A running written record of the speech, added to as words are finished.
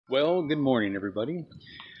Well, good morning, everybody.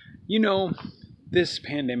 You know, this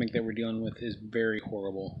pandemic that we're dealing with is very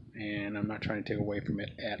horrible, and I'm not trying to take away from it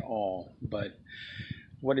at all. But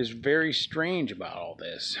what is very strange about all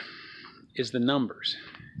this is the numbers.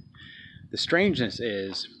 The strangeness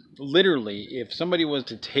is literally if somebody was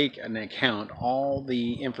to take an account all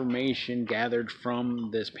the information gathered from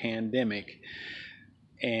this pandemic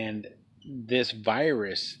and this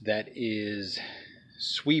virus that is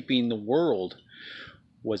sweeping the world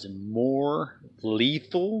was more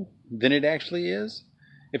lethal than it actually is,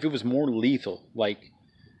 if it was more lethal, like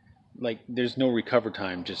there's no recover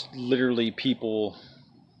time, just literally people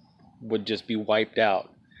would just be wiped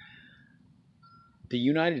out, the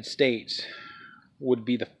United States would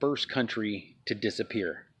be the first country to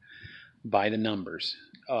disappear by the numbers.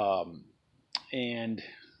 And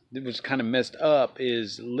it was kind of messed up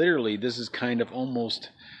is literally this is kind of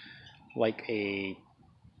almost like a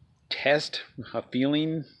test, a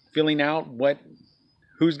feeling out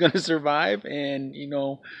who's going to survive. And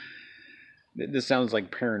this sounds like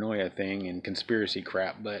paranoia thing and conspiracy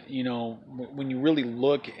crap, but when you really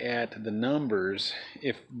look at the numbers,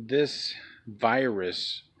 if this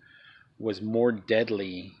virus was more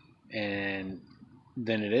deadly and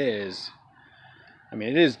than it is, I mean,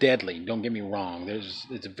 it is deadly, don't get me wrong,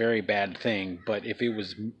 it's a very bad thing, but if it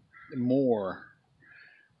was more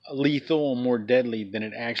lethal and more deadly than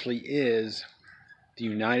it actually is, the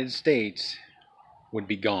United States would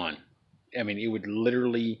be gone. I mean, it would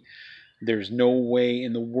literally, there's no way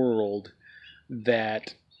in the world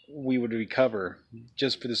that we would recover,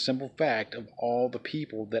 just for the simple fact of all the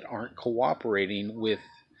people that aren't cooperating with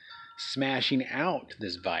smashing out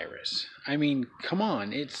this virus. I mean, come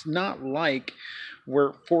on, it's not like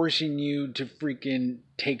we're forcing you to freaking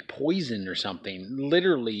take poison or something.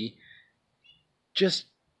 Literally, just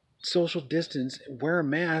social distance, wear a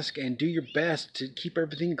mask, and do your best to keep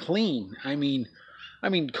everything clean. I mean,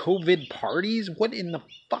 COVID parties? What in the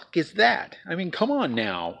fuck is that? I mean, come on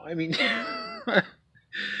now. I mean,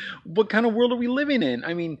 what kind of world are we living in?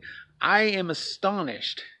 I mean, I am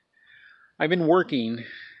astonished. I've been working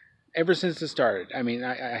ever since it started. I mean,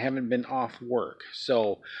 I haven't been off work.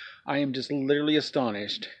 So I am just literally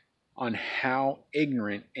astonished on how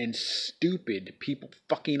ignorant and stupid people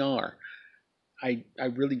fucking are. I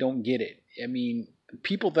really don't get it. I mean,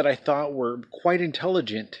 people that I thought were quite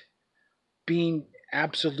intelligent being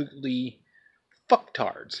absolutely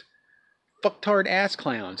fucktards. Fucktard ass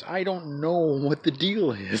clowns. I don't know what the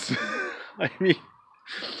deal is. I mean,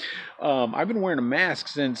 I've been wearing a mask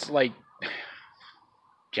since like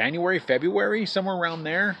January, February, somewhere around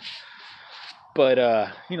there.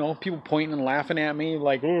 But people pointing and laughing at me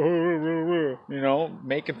like,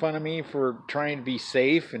 making fun of me for trying to be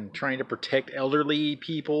safe and trying to protect elderly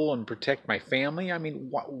people and protect my family. I mean,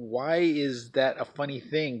 why is that a funny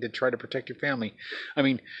thing to try to protect your family? I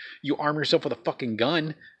mean, you arm yourself with a fucking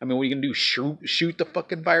gun. I mean, what are you gonna do? Shoot the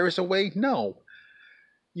fucking virus away? No.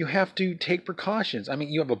 You have to take precautions. I mean,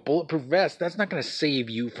 you have a bulletproof vest. That's not gonna save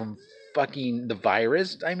you from fucking the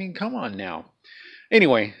virus. I mean, come on now.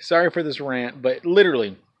 Anyway, sorry for this rant, but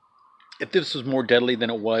literally, if this was more deadly than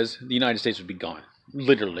it was, the United States would be gone.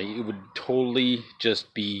 Literally, it would totally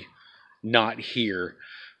just be not here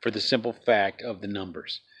for the simple fact of the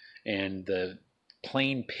numbers and the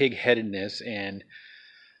plain pig-headedness. And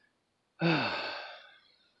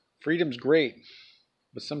freedom's great,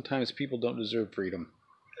 but sometimes people don't deserve freedom.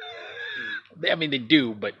 I mean, they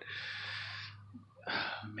do, but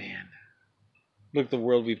man, look at the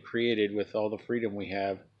world we've created with all the freedom we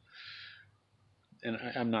have. And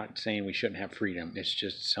I'm not saying we shouldn't have freedom. It's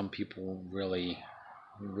just some people really,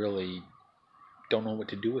 really don't know what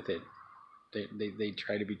to do with it. They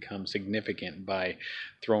try to become significant by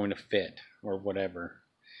throwing a fit or whatever.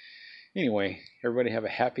 Anyway, everybody have a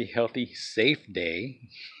happy, healthy, safe day.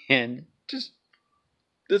 And just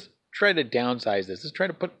let's try to downsize this. Let's try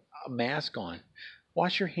to put a mask on.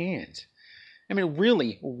 Wash your hands. I mean,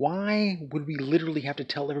 really, why would we literally have to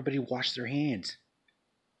tell everybody to wash their hands?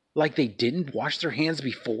 Like they didn't wash their hands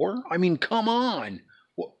before? I mean, come on.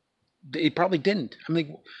 Well, they probably didn't. I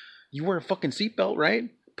mean, you wear a fucking seatbelt, right?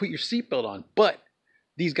 Put your seatbelt on. But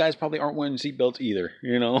these guys probably aren't wearing seatbelts either,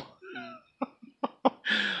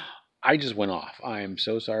 I just went off. I am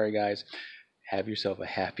so sorry, guys. Have yourself a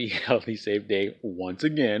happy, healthy, safe day once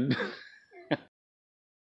again.